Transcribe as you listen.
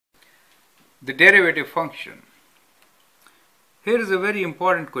The derivative function. Here is a very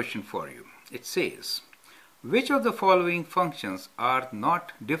important question for you. It says, which of the following functions are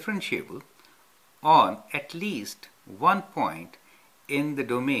not differentiable on at least one point in the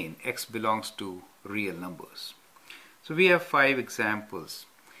domain x belongs to real numbers? So we have 5 examples,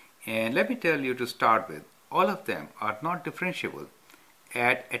 and let me tell you to start with, all of them are not differentiable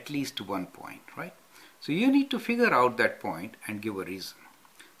at least one point, right? So you need to figure out that point and give a reason.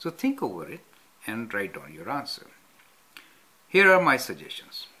 So think over it and write down your answer. Here are my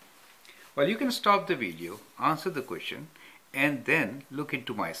suggestions. Well, you can stop the video, answer the question, and then look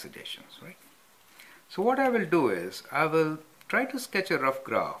into my suggestions, right? So what I will do is, I will try to sketch a rough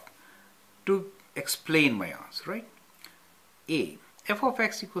graph to explain my answer, right? A, f of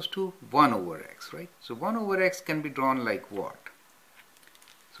x equals to 1 over x, right? So 1 over x can be drawn like what?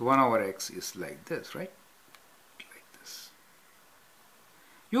 So 1 over x is like this, right? Like this.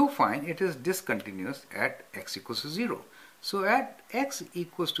 You'll find it is discontinuous at x equals to 0. So at x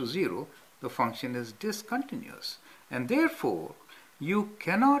equals to 0, the function is discontinuous. And therefore, you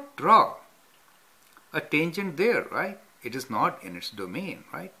cannot draw a tangent there, right? It is not in its domain,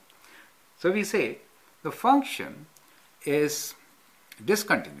 right? So we say the function is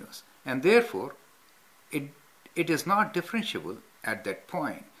discontinuous, and therefore it is not differentiable at that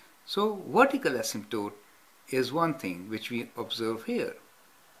point. So vertical asymptote is one thing which we observe here.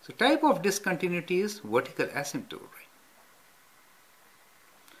 So type of discontinuity is vertical asymptote, right?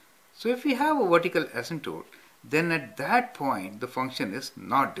 So if we have a vertical asymptote, then at that point the function is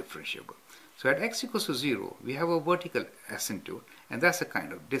not differentiable. So at x equals to 0, we have a vertical asymptote, and that's a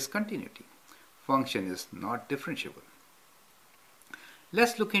kind of discontinuity. Function is not differentiable.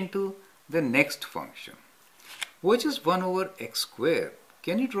 Let's look into the next function, which is 1 over x squared.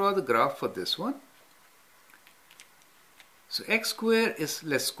 Can you draw the graph for this one? So x squared is,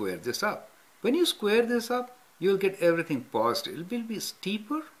 let's square this up. When you square this up, you'll get everything positive. It will be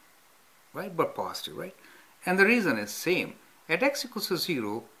steeper, right, but positive, right? And the reason is same. At x equals to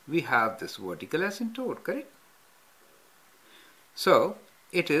 0, we have this vertical asymptote, correct? So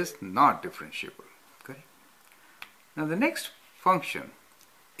it is not differentiable, correct? Now the next function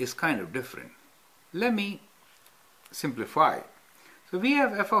is kind of different. Let me simplify. So we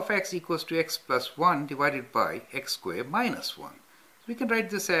have f of x equals to x plus 1 divided by x squared minus 1. So we can write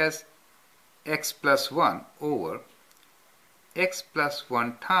this as x plus 1 over x plus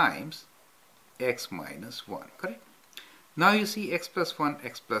 1 times x minus 1, correct? Now you see x plus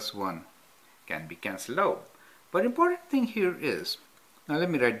 1 can be cancelled out. But important thing here is, now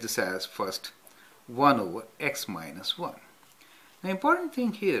let me write this as first 1 over x minus 1. The important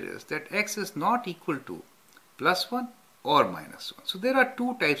thing here is that x is not equal to plus 1 or minus 1. So there are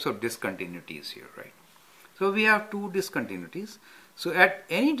two types of discontinuities here, right? So we have two discontinuities. So at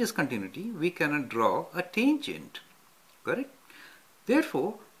any discontinuity, we cannot draw a tangent, correct?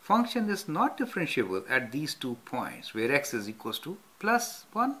 Therefore, function is not differentiable at these 2 points where x is equals to plus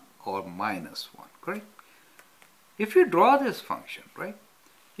 1 or minus 1, correct? If you draw this function, right?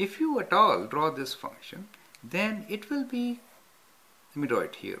 If you at all draw this function, then it will be, let me draw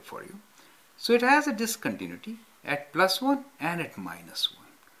it here for you. So it has a discontinuity at plus 1 and at minus 1.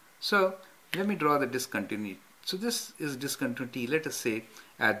 So let me draw the discontinuity. So this is discontinuity, let us say,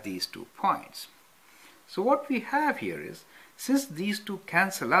 at these 2 points. So what we have here is, since these two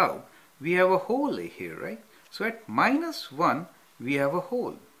cancel out, we have a hole here, right? So at minus 1, we have a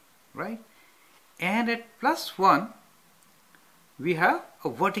hole, right? And at plus 1, we have a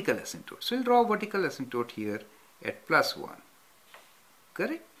vertical asymptote. So we'll draw a vertical asymptote here at plus 1,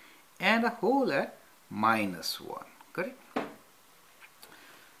 correct? And a hole at minus 1, correct?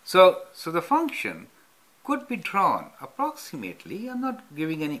 So the function could be drawn approximately, I'm not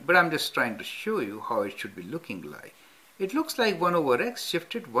giving any, but I'm just trying to show you how it should be looking like. It looks like 1 over x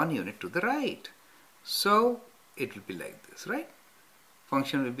shifted 1 unit to the right. So it will be like this, right?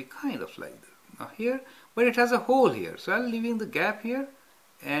 Function will be kind of like this. Now here, but it has a hole here. So I'm leaving the gap here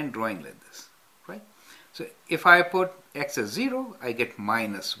and drawing like this, right? So if I put x as 0, I get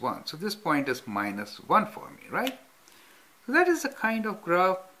minus 1. So this point is minus 1 for me, right? So that is a kind of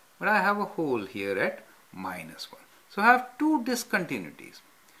graph, but I have a hole here at minus 1. So I have two discontinuities.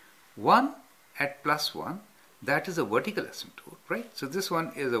 One at plus 1, that is a vertical asymptote, right? So this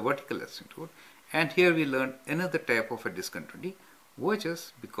one is a vertical asymptote. And here we learn another type of a discontinuity, which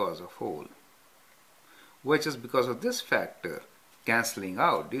is because of hole, which is because of this factor cancelling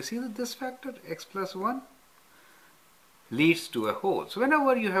out. Do you see that this factor, x plus 1, leads to a hole? So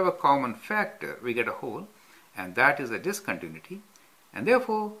whenever you have a common factor, we get a hole, and that is a discontinuity. And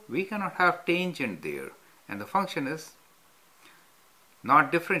therefore, we cannot have tangent there. And the function is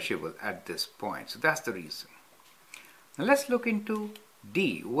not differentiable at this point. So that's the reason. Now let's look into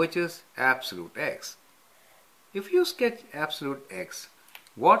D, which is absolute x. If you sketch absolute x,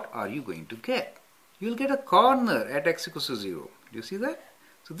 what are you going to get? You'll get a corner at x equals to 0. Do you see that?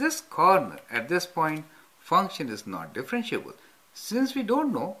 So this corner at this point, function is not differentiable. Since we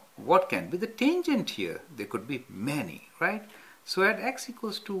don't know what can be the tangent here, there could be many, right? So at x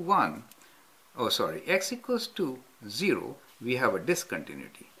equals to 1, x equals to 0, we have a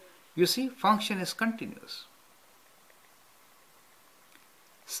discontinuity. You see, function is continuous.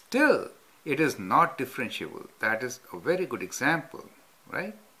 Still, it is not differentiable. That is a very good example,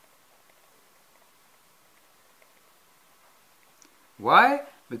 right? Why?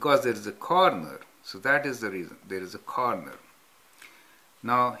 Because there is a corner. So that is the reason. There is a corner.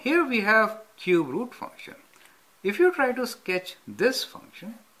 Now here we have cube root function. If you try to sketch this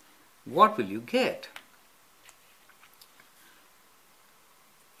function, what will you get?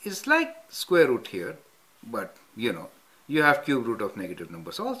 It's like square root here, but you have cube root of negative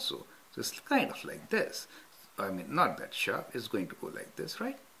numbers also. So it's kind of like this. I mean, not that sharp. It's going to go like this,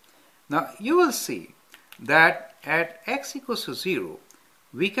 right? Now you will see that at x equals to 0,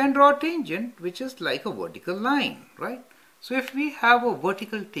 we can draw a tangent which is like a vertical line, right? So if we have a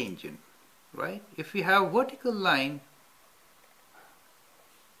vertical tangent, right? If we have vertical line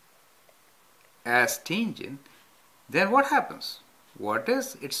as tangent, then what happens? What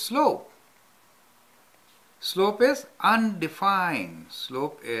is its slope? Slope is undefined.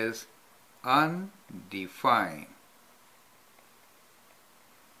 Slope is undefined.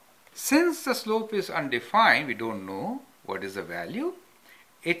 Since the slope is undefined, we don't know what is the value.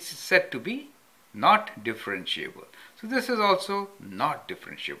 It's said to be not differentiable. So this is also not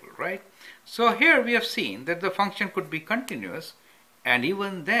differentiable, right? So here we have seen that the function could be continuous, and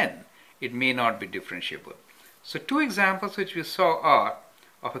even then it may not be differentiable. So two examples which we saw are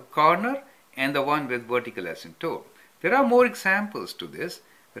of a corner and the one with vertical asymptote. There are more examples to this.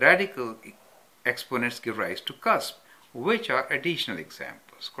 Radical exponents give rise to cusp, which are additional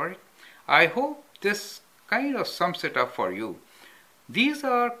examples, correct? I hope this kind of sums it up for you. These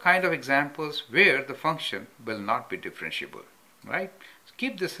are kind of examples where the function will not be differentiable, right? So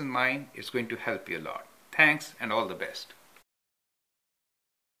keep this in mind. It's going to help you a lot. Thanks and all the best.